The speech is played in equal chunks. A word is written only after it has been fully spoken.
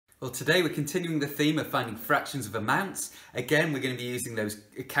Well, today we're continuing the theme of finding fractions of amounts. Again, we're going to be using those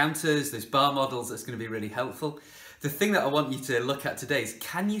counters, those bar models. That's going to be really helpful. The thing that I want you to look at today is,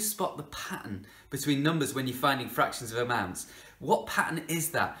 can you spot the pattern between numbers when you're finding fractions of amounts? What pattern is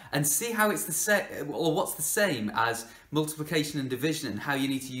that? And see how it's the same, or what's the same as multiplication and division, and how you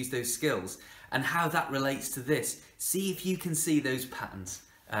need to use those skills, and how that relates to this. See if you can see those patterns.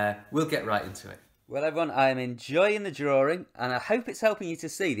 We'll get right into it. Well, everyone, I am enjoying the drawing, and I hope it's helping you to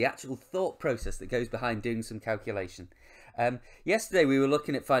see the actual thought process that goes behind doing some calculation. Yesterday we were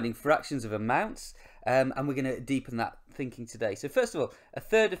looking at finding fractions of amounts, and we're going to deepen that thinking today. So first of all, a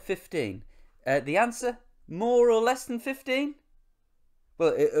third of 15. The answer, more or less than 15?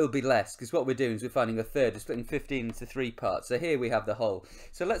 Well, it'll be less, because what we're doing is we're finding a third, we're splitting 15 into 3 parts. So here we have the whole.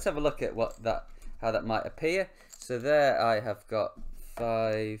 So let's have a look at how that might appear. So there I have got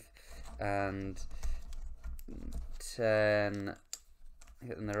 5 and 10,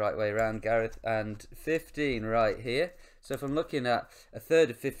 get them the right way around, Gareth, and 15 right here. So if I'm looking at a third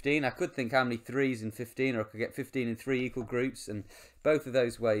of 15, I could think how many 3's in 15, or I could get 15 in 3 equal groups, and both of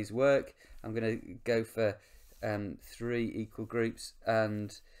those ways work. I'm going to go for 3 equal groups,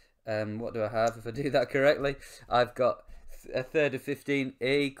 and what do I have if I do that correctly? I've got a third of 15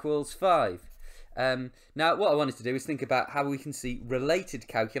 equals 5. Now what I wanted to do is think about how we can see related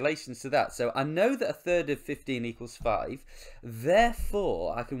calculations to that. So I know that a third of 15 equals 5,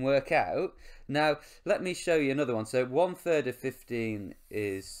 therefore I can work out. Now let me show you another one. So 1/3 of 15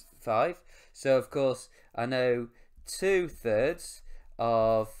 is 5, so of course I know 2/3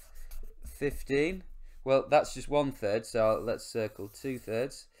 of 15, well that's just 1/3, so let's circle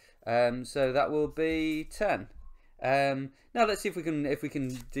 2/3, so that will be 10. Now let's see if we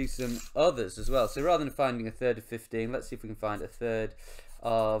can do some others as well. So rather than finding a third of 15, let's see if we can find a third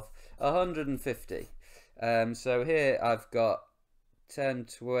of 150. So here I've got 10,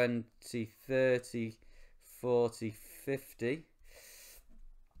 20, 30, 40, 50,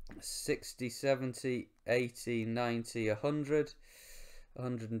 60, 70, 80, 90, 100,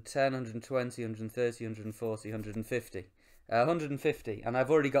 110, 120, 130, 140, 150. 150, and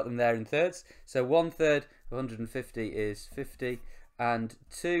I've already got them there in thirds. So 1/3 of 150 is 50, and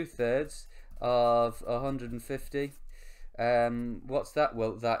 2/3 of 150, what's that?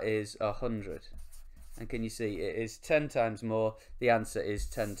 Well, that is 100. And can you see it is 10 times more? The answer is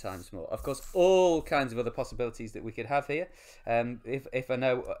 10 times more. Of course, all kinds of other possibilities that we could have here. If I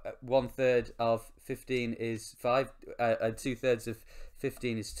know 1/3 of 15 is 5, 2/3 of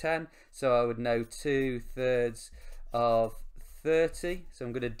 15 is 10, so I would know 2/3 of 30, so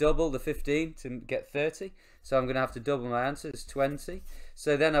I'm going to double the 15 to get 30, so I'm going to have to double my answer. It's 20.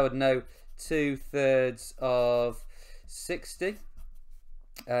 So then I would know 2/3 of 60,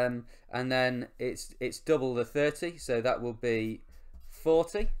 and then it's double the 30, so that will be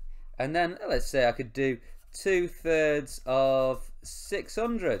 40. And then let's say I could do 2/3 of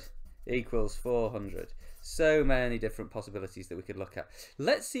 600 equals 400. So many different possibilities that we could look at.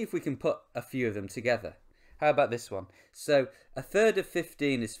 Let's see if we can put a few of them together. How about this one? So a third of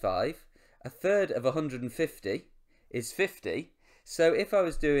 15 is 5. A third of 150 is 50. So if I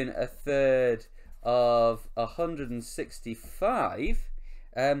was doing a third of 165,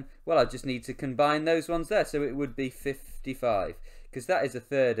 well, I just need to combine those ones there. So it would be 55, because that is a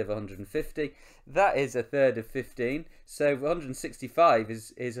third of 150. That is a third of 15. So 165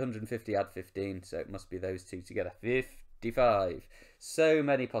 is 150 add 15. So it must be those two together. 55. So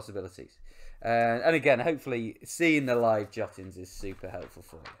many possibilities. And again, hopefully seeing the live jottings is super helpful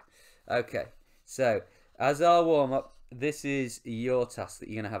for you. Okay, so as our warm-up, this is your task that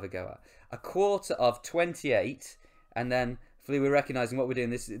you're going to have a go at. A quarter of 28, and then hopefully we're recognising what we're doing.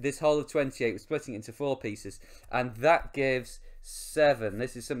 This whole of 28, we're splitting it into 4 pieces, and that gives 7.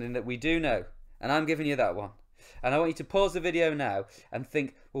 This is something that we do know, and I'm giving you that one. And I want you to pause the video now and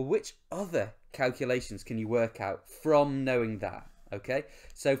think, well, which other calculations can you work out from knowing that? Okay,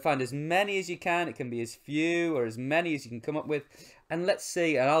 so find as many as you can. It can be as few or as many as you can come up with, and let's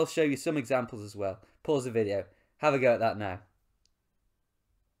see, and I'll show you some examples as well. Pause the video, have a go at that now.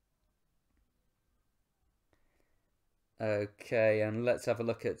 Okay, and let's have a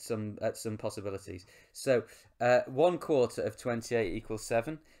look at some possibilities. So 1/4 of 28 equals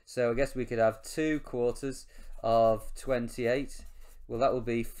 7. So I guess we could have 2/4 of 28. Well, that will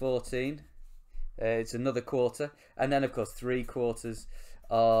be 14. It's another quarter, and then of course 3/4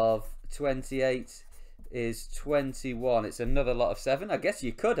 of 28 is 21. It's another lot of 7. I guess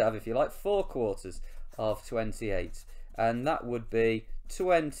you could have, if you like, 4/4 of 28, and that would be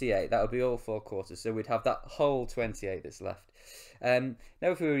 28. That would be all 4/4. So we'd have that whole 28 that's left. Now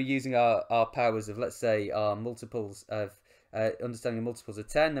if we were using our powers of, let's say, our multiples of understanding the multiples of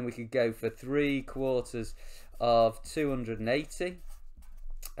 10. Then we could go for 3/4 of 280,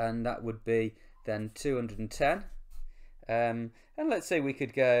 and that would be then 210. And let's say we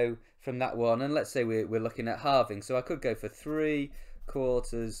could go from that one, and let's say we're looking at halving. So I could go for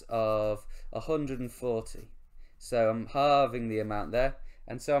 3/4 of 140. So I'm halving the amount there,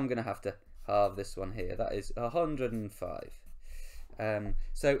 and so I'm going to have to halve this one here. That is 105.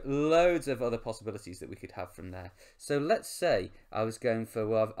 So loads of other possibilities that we could have from there. So let's say I was going for,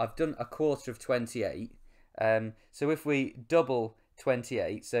 well, I've done 1/4 of 28. So if we double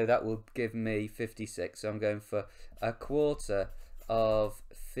 28, so that will give me 56. So I'm going for 1/4 of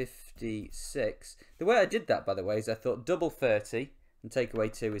 56. The way I did that, by the way, is I thought double 30 and take away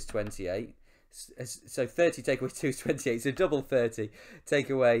 2 is 28. So 30 take away 2 is 28. So double 30 take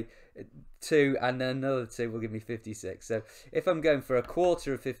away 2 and then another 2 will give me 56. So if I'm going for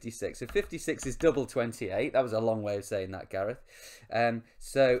 1/4 of 56, so 56 is double 28. That was a long way of saying that, Gareth.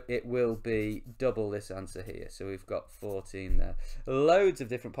 So it will be double this answer here. So we've got 14 there. Loads of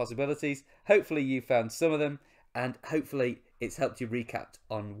different possibilities. Hopefully you found some of them, and hopefully it's helped you recap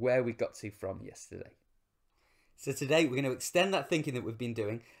on where we got to from yesterday. So today we're going to extend that thinking that we've been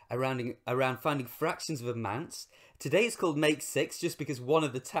doing around finding fractions of amounts. Today it's called Make 6, just because one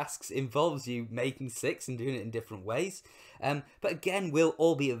of the tasks involves you making 6 and doing it in different ways. But again, we'll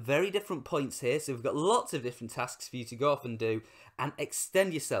all be at very different points here, so we've got lots of different tasks for you to go off and do and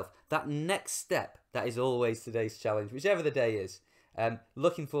extend yourself. That next step, that is always today's challenge, whichever the day is.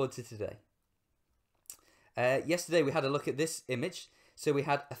 Looking forward to today. Yesterday we had a look at this image. So we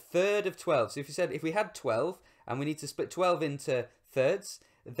had 1/3 of 12. So if we had 12 and we need to split 12 into thirds,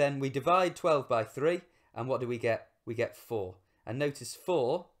 then we divide 12 by 3, and what do we get? We get 4. And notice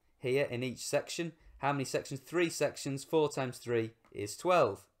 4 here in each section. How many sections? 3 sections. 4 times 3 is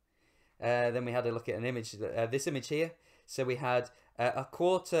 12. Then we had a look at an image, this image here. So we had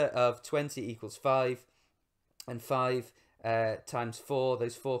 1/4 of 20 equals 5, and 5 times 4,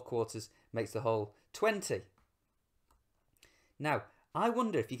 those 4 quarters makes the whole 20. Now, I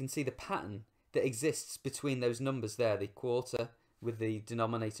wonder if you can see the pattern that exists between those numbers there, the 1/4 with the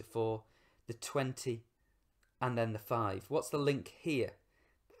denominator 4, the 20, and then the 5. What's the link here?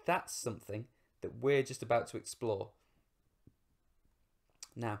 That's something that we're just about to explore.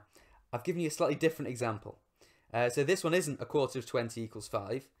 Now, I've given you a slightly different example. So this one isn't 1/4 of 20 equals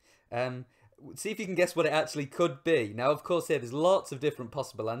 5. See if you can guess what it actually could be. Now, of course, here there's lots of different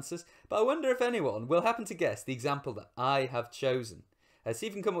possible answers, but I wonder if anyone will happen to guess the example that I have chosen. See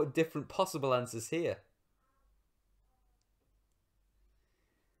if you can come up with different possible answers here.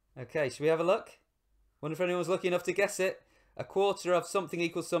 Okay, should we have a look? Wonder if anyone's lucky enough to guess it. 1/4 of something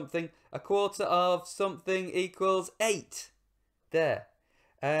equals something. 1/4 of something equals 8. There.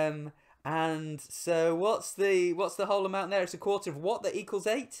 And so what's the whole amount there? It's 1/4 of what that equals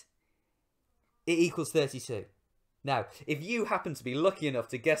 8? It equals 32. Now, if you happen to be lucky enough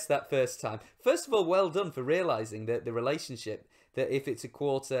to guess that first time, first of all, well done for realising that the relationship, that if it's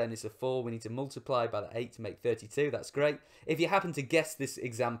 1/4 and it's a 4, we need to multiply by the 8 to make 32. That's great. If you happen to guess this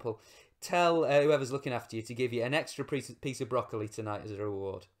example, tell whoever's looking after you to give you an extra piece of broccoli tonight as a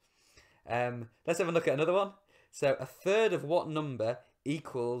reward. Let's have a look at another one. So 1/3 of what number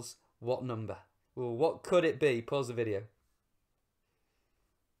equals what number? Well, what could it be? Pause the video.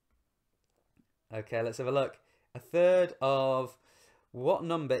 Okay, let's have a look. 1/3 of what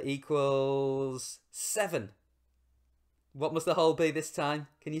number equals 7? What must the whole be this time?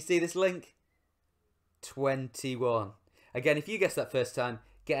 Can you see this link? 21. Again, if you guessed that first time,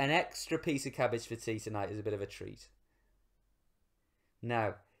 get an extra piece of cabbage for tea tonight as a bit of a treat.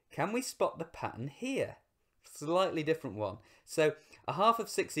 Now, can we spot the pattern here? Slightly different one. So, 1/2 of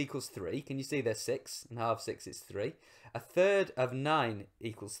 6 equals 3. Can you see there's 6? And 1/2 of 6 is 3. 1/3 of 9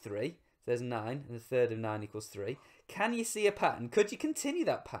 equals 3. So there's 9, and 1/3 of 9 equals 3. Can you see a pattern? Could you continue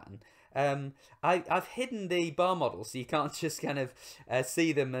that pattern? I've hidden the bar model, so you can't just kind of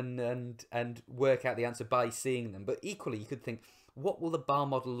see them and work out the answer by seeing them. But equally, you could think, what will the bar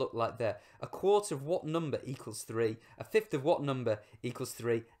model look like there? 1/4 of what number equals 3? 1/5 of what number equals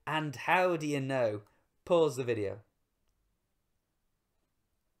 3? And how do you know? Pause the video.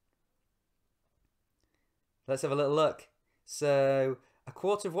 Let's have a little look. So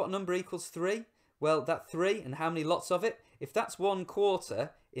 1/4 of what number equals 3? Well, that 3, and how many lots of it? If that's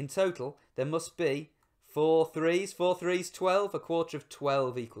 1/4 in total, there must be 4 3s. 4 3s, 12. 1/4 of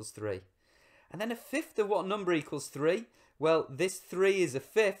 12 equals 3. And then 1/5 of what number equals 3? Well, this 3 is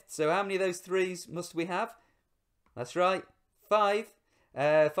 1/5, so how many of those 3s must we have? That's right, 5.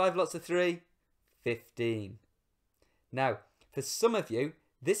 5 lots of 3, 15. Now, for some of you,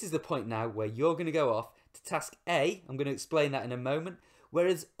 this is the point now where you're going to go off to to task A. I'm going to explain that in a moment.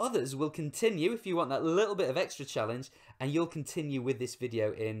 Whereas others will continue if you want that little bit of extra challenge, and you'll continue with this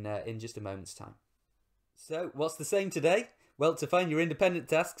video in just a moment's time. So what's the same today? Well, to find your independent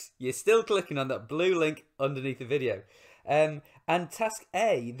tasks, you're still clicking on that blue link underneath the video. And task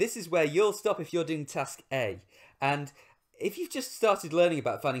A, this is where you'll stop if you're doing task A. And if you've just started learning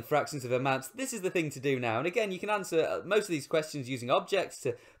about finding fractions of amounts, this is the thing to do now. And again, you can answer most of these questions using objects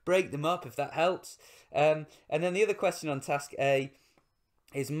to break them up if that helps. And then the other question on task A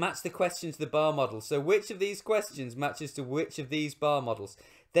is match the question to the bar model. So which of these questions matches to which of these bar models?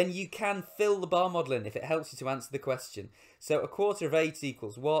 Then you can fill the bar model in if it helps you to answer the question. So a quarter of 8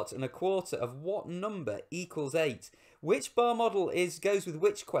 equals what? And a quarter of what number equals 8? Which bar model goes with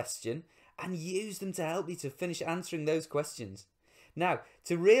which question? And use them to help you to finish answering those questions. Now,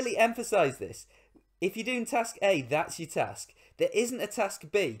 to really emphasize this, if you're doing task A, that's your task. There isn't a task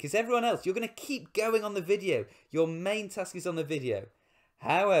B, because everyone else, you're going to keep going on the video. Your main task is on the video.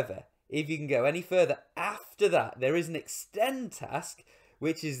 However, if you can go any further after that, there is an extend task,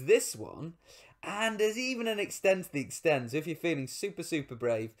 which is this one, and there's even an extend to the extend. So if you're feeling super, super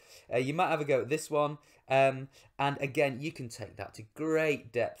brave, you might have a go at this one. And again, you can take that to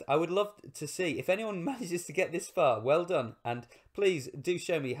great depth. I would love to see if anyone manages to get this far. Well done. And please do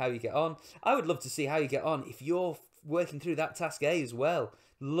show me how you get on. I would love to see how you get on if you're working through that task A as well.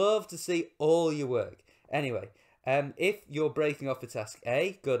 Love to see all your work. Anyway, if you're breaking off for task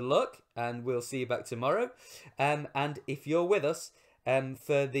A, good luck, and we'll see you back tomorrow. And if you're with us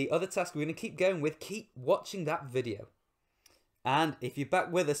for the other task we're going to keep going with, keep watching that video. And if you're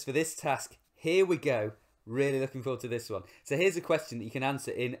back with us for this task, here we go. Really looking forward to this one. So here's a question that you can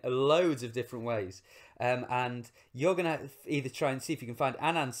answer in loads of different ways. And you're going to either try and see if you can find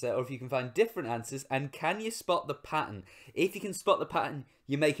an answer or if you can find different answers. And can you spot the pattern? If you can spot the pattern,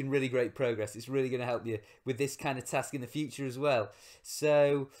 you're making really great progress. It's really going to help you with this kind of task in the future as well.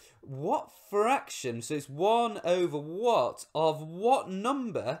 So what fraction, so it's 1 over what of what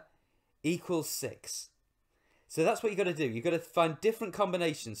number equals 6? So that's what you've got to do. You've got to find different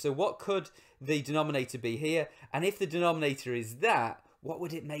combinations. So what could the denominator be here? And if the denominator is that, what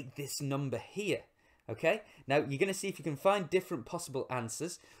would it make this number here? Okay, now you're going to see if you can find different possible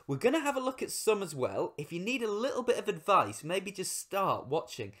answers. We're going to have a look at some as well. If you need a little bit of advice, maybe just start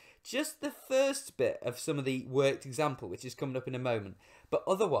watching just the first bit of some of the worked example, which is coming up in a moment. But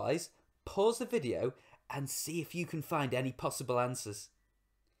otherwise, pause the video and see if you can find any possible answers.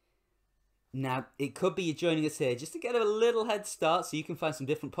 Now, it could be you're joining us here just to get a little head start so you can find some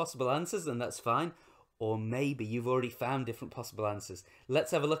different possible answers, and that's fine. Or maybe you've already found different possible answers.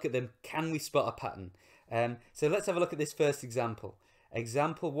 Let's have a look at them. Can we spot a pattern? So let's have a look at this first example.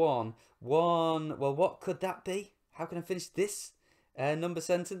 Example 1. Well, what could that be? How can I finish this number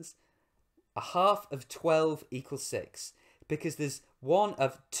sentence? A half of 12 equals 6. Because there's one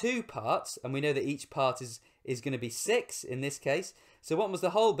of 2 parts, and we know that each part is going to be 6 in this case. So what must the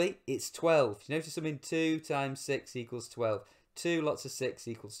whole be? It's 12. You notice something? 2 times 6 equals 12. 2 lots of 6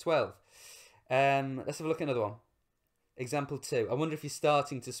 equals 12. Let's have a look at another one. Example 2. I wonder if you're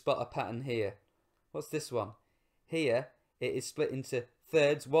starting to spot a pattern here. What's this one? Here, it is split into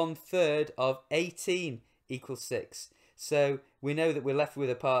thirds. 1/3 of 18 equals 6. So we know that we're left with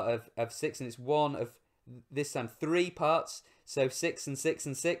a part of 6, and it's one of, this time, 3 parts. So 6 and 6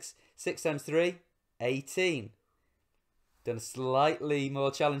 and 6. 6 times 3, 18. Done a slightly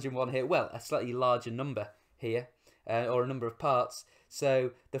more challenging one here. Well, a slightly larger number here, or a number of parts.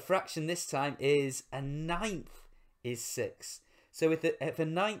 So the fraction this time is a 9th is 6. So if a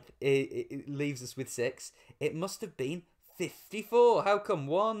 9th it leaves us with 6, it must have been 54. How come?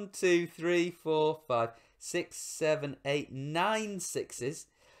 1, 2, 3, 4, 5, 6, 7, 8, 9 sixes.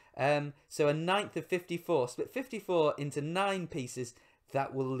 So a 9th of 54. Split 54 into 9 pieces.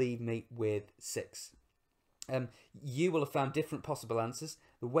 That will leave me with 6. You will have found different possible answers.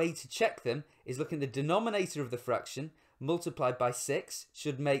 The way to check them is looking at the denominator of the fraction multiplied by 6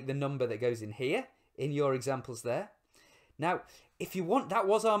 should make the number that goes in here, in your examples there. Now, if you want, that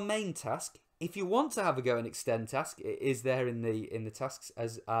was our main task. If you want to have a go and extend task, it is there in the tasks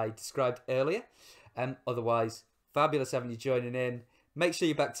as I described earlier. Otherwise, fabulous having you joining in. Make sure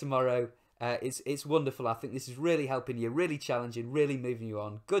you're back tomorrow. It's wonderful. I think this is really helping you, really challenging, really moving you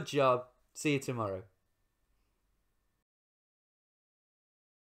on. Good job. See you tomorrow.